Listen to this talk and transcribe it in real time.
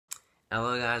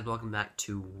Hello guys, welcome back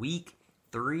to week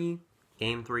 3,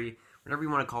 game 3, whatever you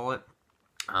want to call it.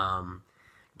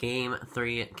 Game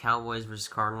 3, Cowboys versus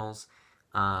Cardinals.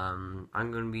 I'm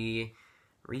going to be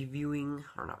but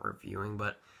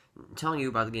telling you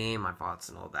about the game, my thoughts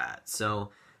and all that.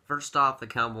 So, first off, the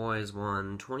Cowboys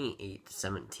won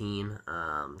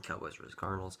 28-17, Cowboys versus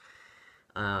Cardinals.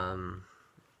 And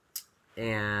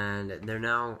they're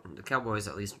now, the Cowboys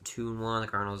at least 2-1, the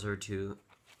Cardinals are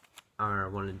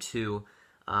 1-2.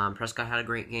 Prescott had a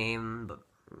great game, but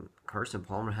Carson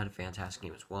Palmer had a fantastic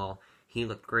game as well. He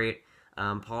looked great.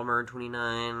 Palmer,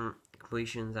 29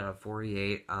 completions out of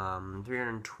 48,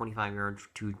 325 yards,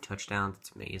 2 touchdowns.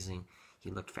 It's amazing.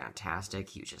 He looked fantastic.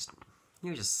 He was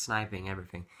just sniping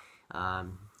everything.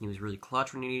 He was really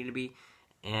clutch when he needed to be,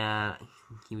 and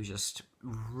he was just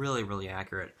really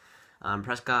accurate.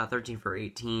 Prescott, 13 for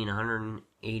 18,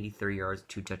 183 yards,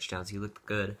 2 touchdowns. He looked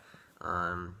good.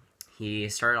 He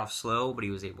started off slow, but he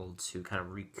was able to kind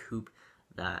of recoup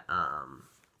that,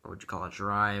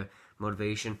 drive,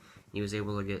 motivation. He was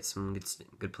able to get some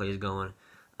good plays going.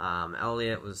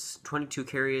 Elliott was 22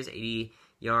 carries, 80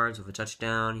 yards with a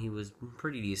touchdown. He was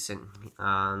pretty decent.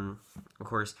 Of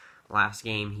course, last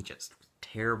game, he just was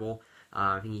terrible.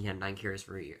 I think he had 9 carries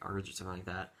for 8 yards or something like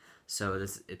that. So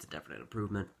it's a definite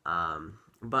improvement.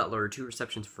 Butler, 2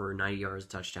 receptions for 90 yards, a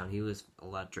touchdown. He was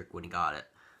electric when he got it.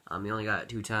 He only got it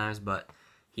 2 times, but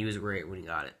he was great when he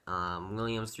got it.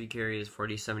 Williams, 3 carries,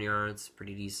 47 yards,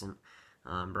 pretty decent.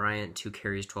 Bryant, 2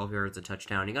 carries, 12 yards, a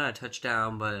touchdown. He got a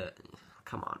touchdown, but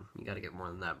come on, you got to get more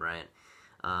than that, Bryant.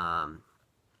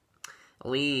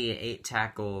 Lee, 8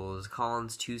 tackles.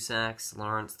 Collins, 2 sacks.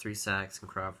 Lawrence, 3 sacks, and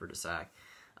Crawford, a sack.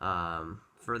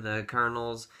 For the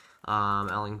Cardinals,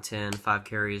 Ellington, 5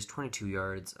 carries, 22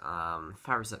 yards, 5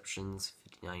 receptions,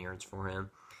 59 yards for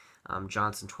him.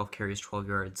 Johnson, 12 carries, 12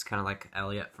 yards, kind of like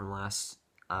Elliott from last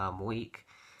week,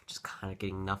 just kind of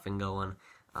getting nothing going.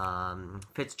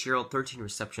 Fitzgerald, 13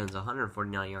 receptions,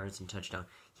 149 yards, and touchdown.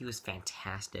 He was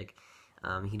fantastic.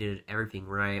 He did everything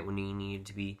right when he needed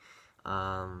to be.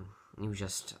 He was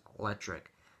just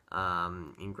electric.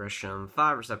 Gresham,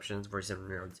 5 receptions, 47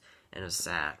 yards, and a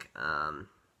sack.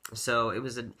 So it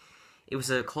was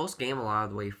a close game a lot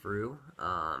of the way through.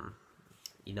 I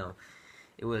think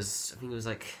it was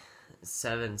like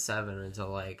 7-7 until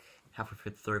like halfway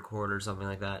through the third quarter or something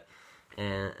like that,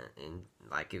 and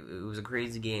like it was a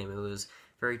crazy game. It was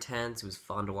very tense. It was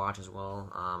fun to watch as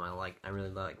well. I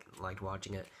really liked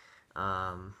watching it.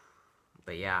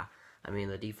 But yeah, I mean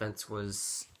the defense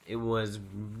was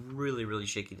really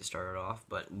shaky to start it off,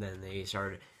 but then they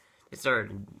started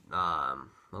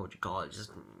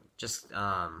just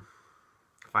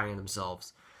finding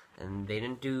themselves, and they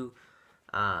didn't do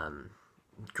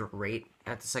great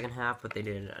at the second half, but they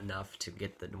did enough to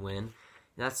get the win.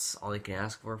 That's all you can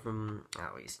ask for from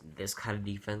at least this kind of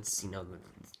defense, the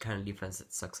kind of defense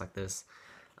that sucks like this.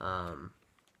 But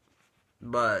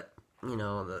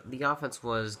the offense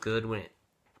was good when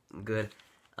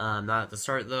not at the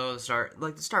start though. The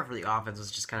start for the offense was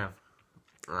just kind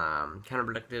of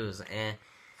predictive. It was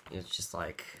It's just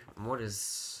like,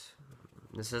 this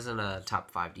isn't a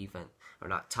top 5 defense, or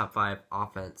not top 5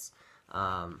 offense.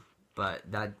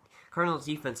 But that Cardinals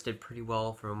defense did pretty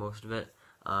well for most of it.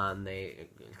 They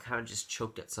kind of just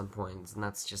choked at some points, and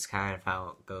that's just kind of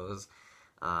how it goes.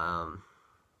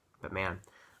 But man,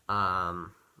 I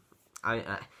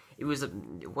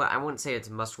wouldn't say it's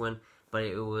a must win, but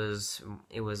it was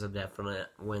a definite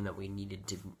win that we needed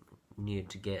to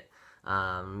get.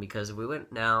 Because if we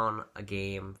went down a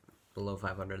game below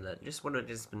 500, that just would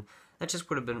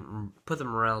have been put the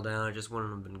morale down. It just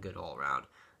wouldn't have been good all around.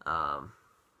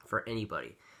 For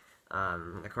anybody.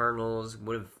 The Cardinals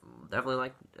would have definitely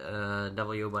liked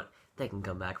W, but they can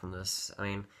come back from this. I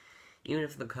mean, even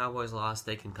if the Cowboys lost,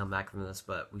 they can come back from this,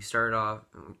 but we started off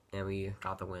and we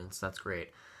got the win, so that's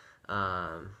great.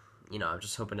 I'm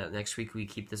just hoping that next week we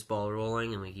keep this ball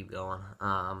rolling and we keep going.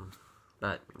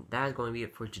 But that is going to be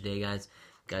it for today, guys. If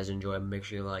you guys enjoy, make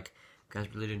sure you like. If you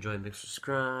guys really enjoy, make sure to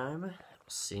subscribe.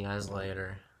 See you guys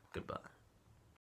later. Goodbye.